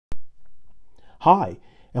Hi,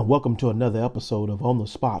 and welcome to another episode of On the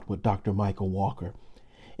Spot with Dr. Michael Walker.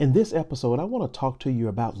 In this episode, I want to talk to you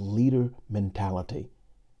about leader mentality.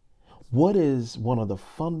 What is one of the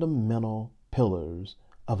fundamental pillars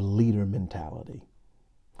of leader mentality?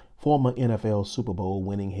 Former NFL Super Bowl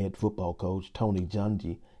winning head football coach Tony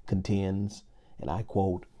Dungy contends, and I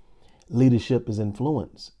quote, "Leadership is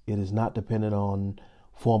influence. It is not dependent on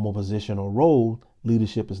formal position or role.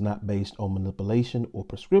 Leadership is not based on manipulation or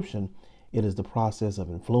prescription. It is the process of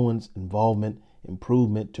influence, involvement,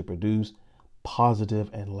 improvement to produce positive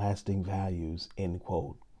and lasting values," end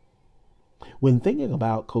quote. When thinking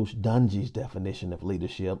about Coach Dungy's definition of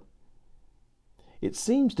leadership, it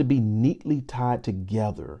seems to be neatly tied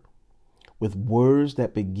together with words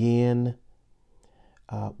that begin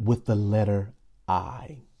with the letter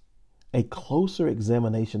I. A closer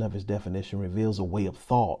examination of his definition reveals a way of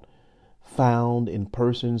thought found in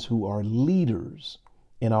persons who are leaders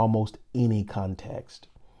in almost any context.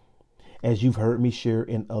 As you've heard me share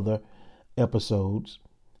in other episodes,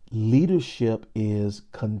 leadership is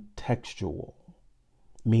contextual,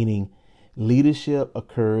 meaning leadership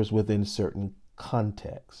occurs within certain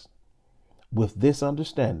contexts. With this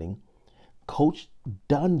understanding, Coach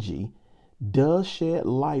Dungy does shed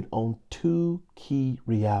light on two key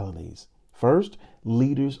realities. First,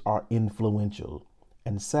 leaders are influential.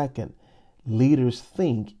 And second, leaders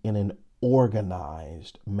think in an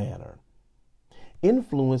organized manner.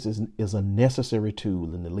 Influence is a necessary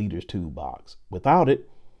tool in the leader's toolbox. Without it,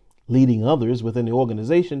 leading others within the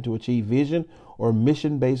organization to achieve vision or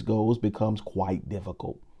mission-based goals becomes quite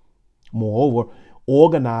difficult. Moreover,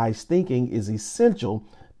 organized thinking is essential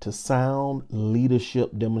to sound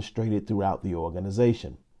leadership demonstrated throughout the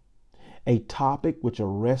organization. A topic which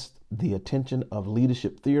arrests the attention of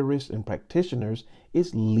leadership theorists and practitioners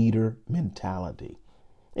is leader mentality.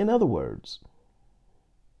 In other words,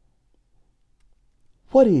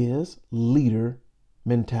 what is leader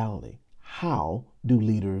mentality? How do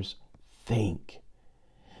leaders think?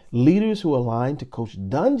 Leaders who align to Coach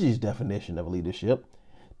Dungy's definition of leadership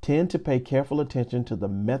tend to pay careful attention to the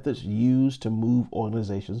methods used to move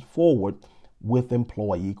organizations forward with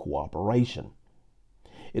employee cooperation.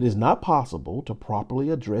 It is not possible to properly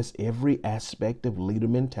address every aspect of leader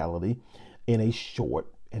mentality in a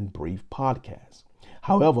short and brief podcast.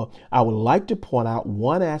 However, I would like to point out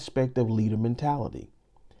one aspect of leader mentality.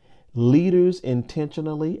 Leaders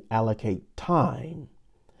intentionally allocate time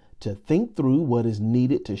to think through what is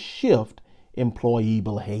needed to shift employee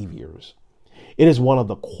behaviors. It is one of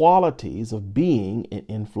the qualities of being an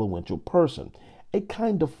influential person, a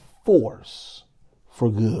kind of force for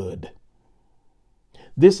good.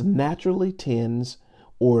 This naturally tends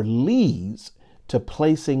or leads to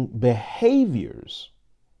placing behaviors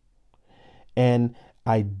and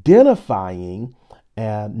identifying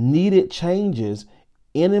needed changes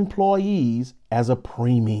in employees as a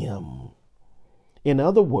premium. In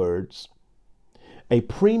other words, a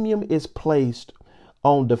premium is placed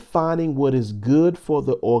on defining what is good for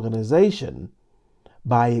the organization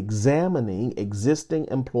by examining existing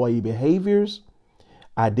employee behaviors,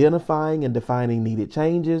 identifying and defining needed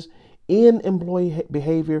changes in employee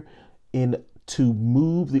behavior to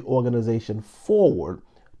move the organization forward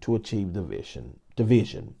to achieve the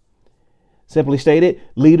vision. Simply stated,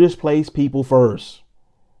 leaders place people first.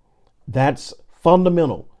 That's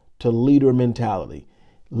fundamental to leader mentality.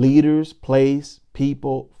 Leaders place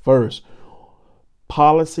people first.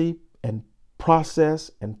 Policy and process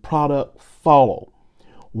and product follow.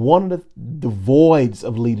 One of the voids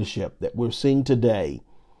of leadership that we're seeing today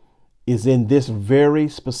is in this very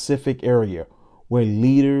specific area where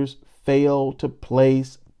leaders fail to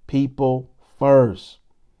place people first.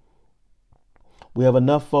 We have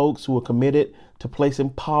enough folks who are committed to placing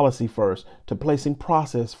policy first, to placing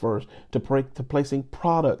process first, to placing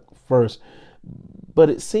product first. But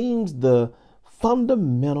it seems the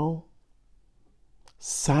fundamental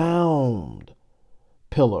sound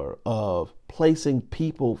pillar of placing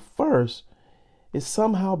people first is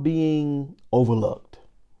somehow being overlooked.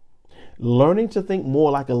 Learning to think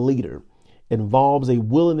more like a leader involves a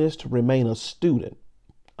willingness to remain a student,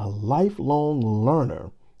 a lifelong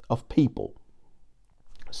learner of people,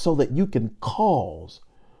 so that you can cause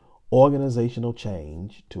organizational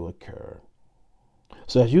change to occur.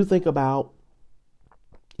 So as you think about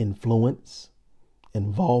influence,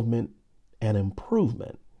 involvement, and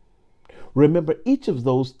improvement, remember each of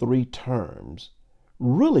those three terms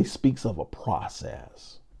really speaks of a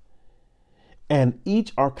process, and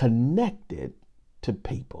each are connected to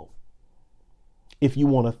people. If you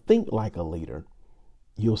want to think like a leader,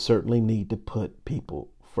 you'll certainly need to put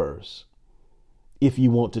people first. If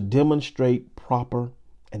you want to demonstrate proper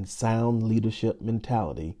and sound leadership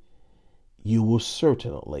mentality, you will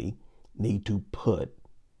certainly need to put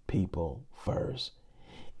people first.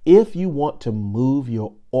 If you want to move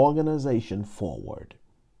your organization forward,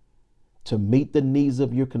 to meet the needs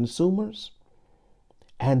of your consumers,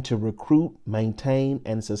 and to recruit, maintain,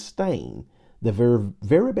 and sustain the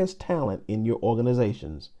very best talent in your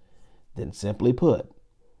organizations, then simply put,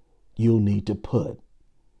 you'll need to put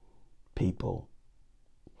people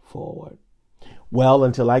forward. Well,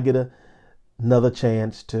 until I get another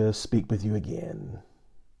chance to speak with you again,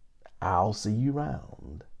 I'll see you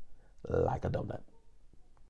around like a donut.